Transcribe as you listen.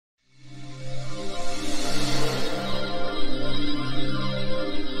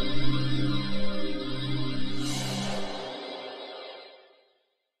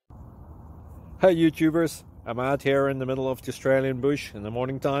Hey YouTubers, I'm out here in the middle of the Australian bush in the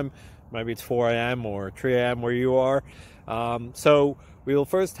morning time. Maybe it's 4 a.m. or 3 a.m. where you are. So we will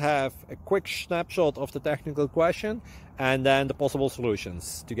first have a quick snapshot of the technical question and then the possible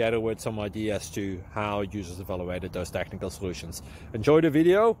solutions, together with some ideas to how users evaluated those technical solutions. Enjoy the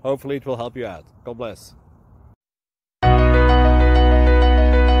video, hopefully it will help you out. God bless.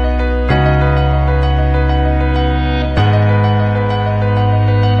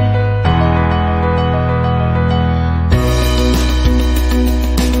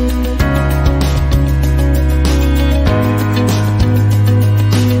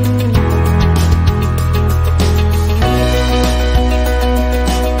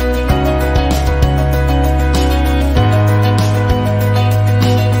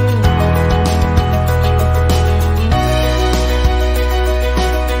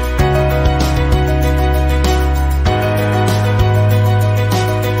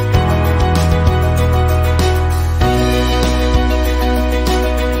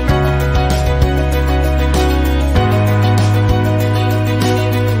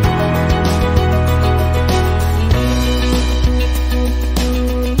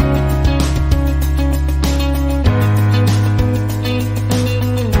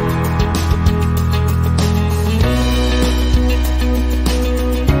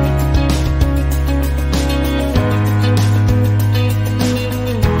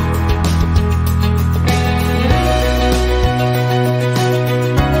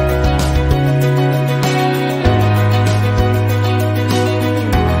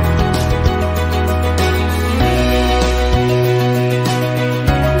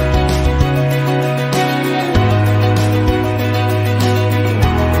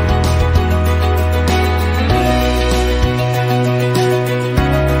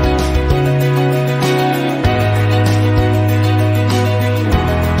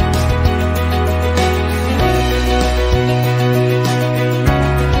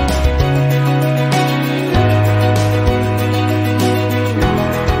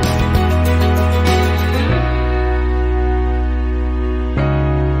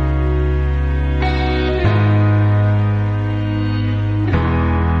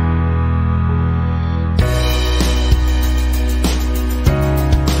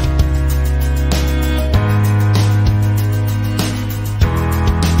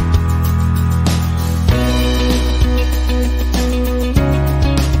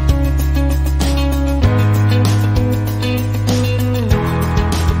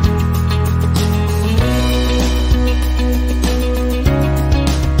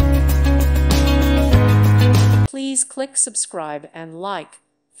 Please click subscribe and like.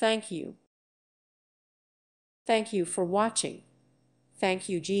 Thank you. Thank you for watching. Thank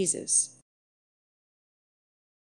you, Jesus.